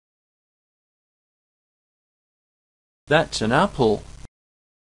That's an apple.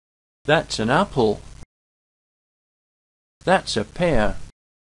 That's an apple. That's a pear.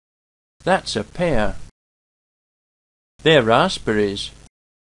 That's a pear. They're raspberries.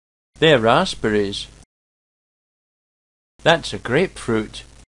 They're raspberries. That's a grapefruit.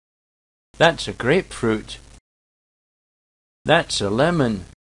 That's a grapefruit. That's a lemon.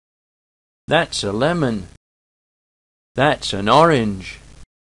 That's a lemon. That's an orange.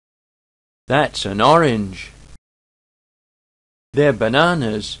 That's an orange. They're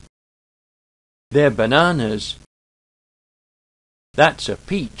bananas. They're bananas. That's a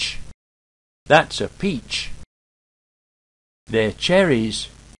peach. That's a peach. They're cherries.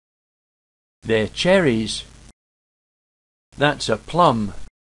 They're cherries. That's a plum.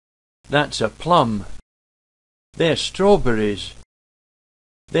 That's a plum. They're strawberries.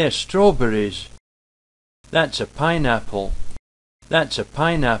 They're strawberries. That's a pineapple. That's a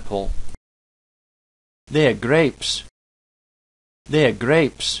pineapple. They're grapes. They're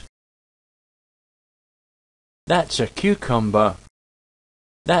grapes. That's a cucumber.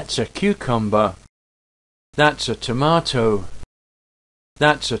 That's a cucumber. That's a tomato.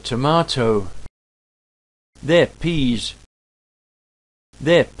 That's a tomato. They're peas.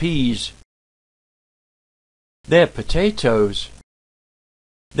 They're peas. They're potatoes.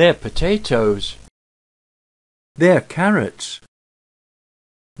 They're potatoes. They're carrots.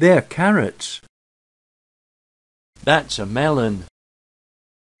 They're carrots. That's a melon.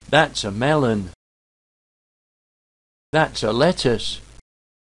 That's a melon. That's a lettuce.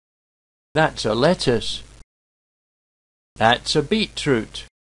 That's a lettuce. That's a beetroot.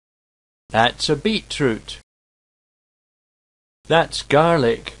 That's a beetroot. That's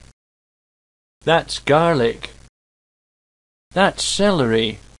garlic. That's garlic. That's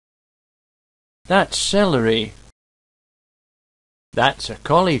celery. That's celery. That's a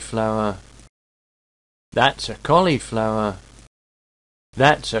cauliflower. That's a cauliflower.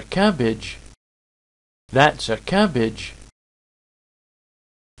 That's a cabbage. That's a cabbage.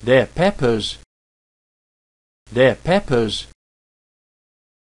 They're peppers. They're peppers.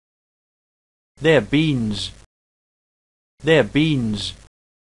 They're beans. They're beans.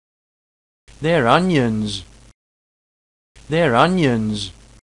 They're onions. They're onions.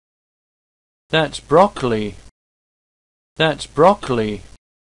 That's broccoli. That's broccoli.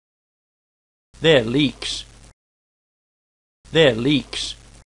 They're leeks. They're leeks.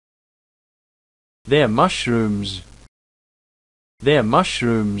 They're mushrooms. They're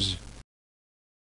mushrooms.